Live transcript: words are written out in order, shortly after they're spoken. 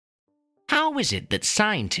How is it that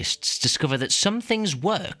scientists discover that some things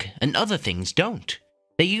work and other things don't?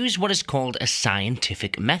 They use what is called a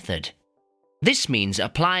scientific method. This means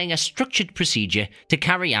applying a structured procedure to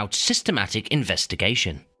carry out systematic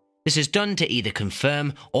investigation. This is done to either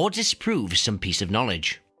confirm or disprove some piece of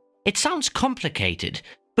knowledge. It sounds complicated,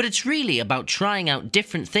 but it's really about trying out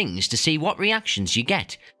different things to see what reactions you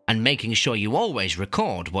get and making sure you always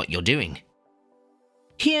record what you're doing.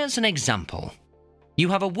 Here's an example. You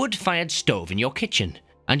have a wood-fired stove in your kitchen,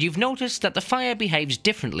 and you've noticed that the fire behaves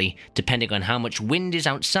differently depending on how much wind is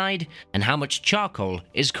outside and how much charcoal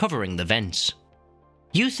is covering the vents.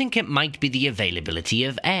 You think it might be the availability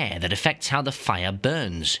of air that affects how the fire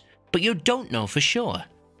burns, but you don't know for sure,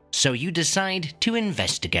 so you decide to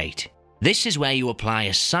investigate. This is where you apply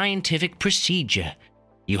a scientific procedure.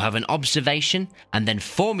 You have an observation and then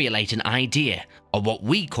formulate an idea, or what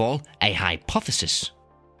we call a hypothesis.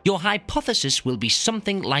 Your hypothesis will be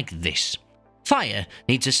something like this. Fire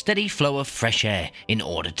needs a steady flow of fresh air in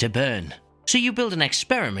order to burn. So you build an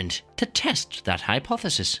experiment to test that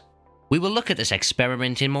hypothesis. We will look at this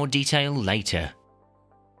experiment in more detail later.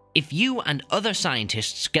 If you and other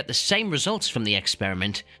scientists get the same results from the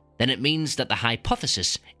experiment, then it means that the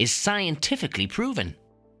hypothesis is scientifically proven.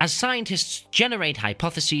 As scientists generate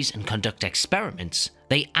hypotheses and conduct experiments,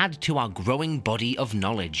 they add to our growing body of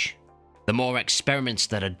knowledge. The more experiments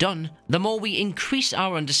that are done, the more we increase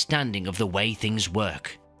our understanding of the way things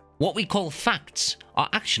work. What we call facts are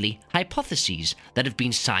actually hypotheses that have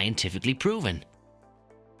been scientifically proven.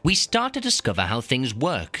 We start to discover how things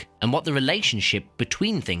work and what the relationship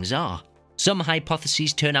between things are. Some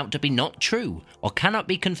hypotheses turn out to be not true or cannot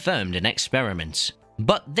be confirmed in experiments.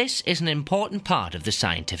 But this is an important part of the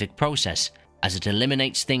scientific process, as it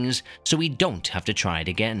eliminates things so we don't have to try it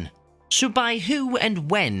again. So by who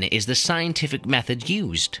and when is the scientific method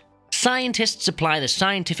used? Scientists apply the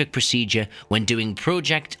scientific procedure when doing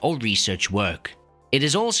project or research work. It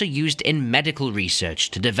is also used in medical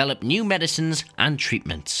research to develop new medicines and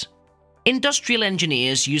treatments. Industrial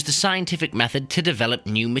engineers use the scientific method to develop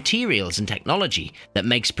new materials and technology that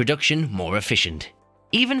makes production more efficient.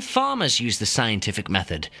 Even farmers use the scientific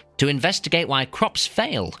method to investigate why crops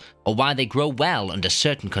fail or why they grow well under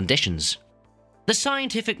certain conditions. The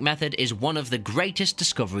scientific method is one of the greatest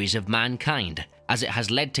discoveries of mankind, as it has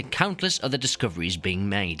led to countless other discoveries being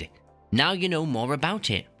made. Now you know more about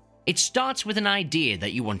it. It starts with an idea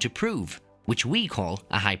that you want to prove, which we call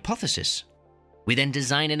a hypothesis. We then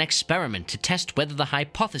design an experiment to test whether the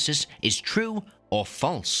hypothesis is true or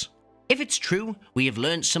false. If it's true, we have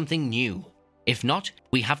learned something new. If not,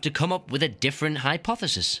 we have to come up with a different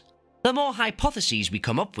hypothesis. The more hypotheses we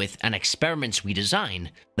come up with and experiments we design,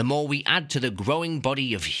 the more we add to the growing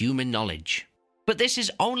body of human knowledge. But this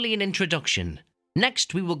is only an introduction.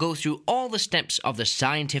 Next, we will go through all the steps of the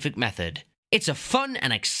scientific method. It's a fun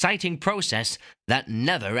and exciting process that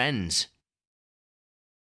never ends.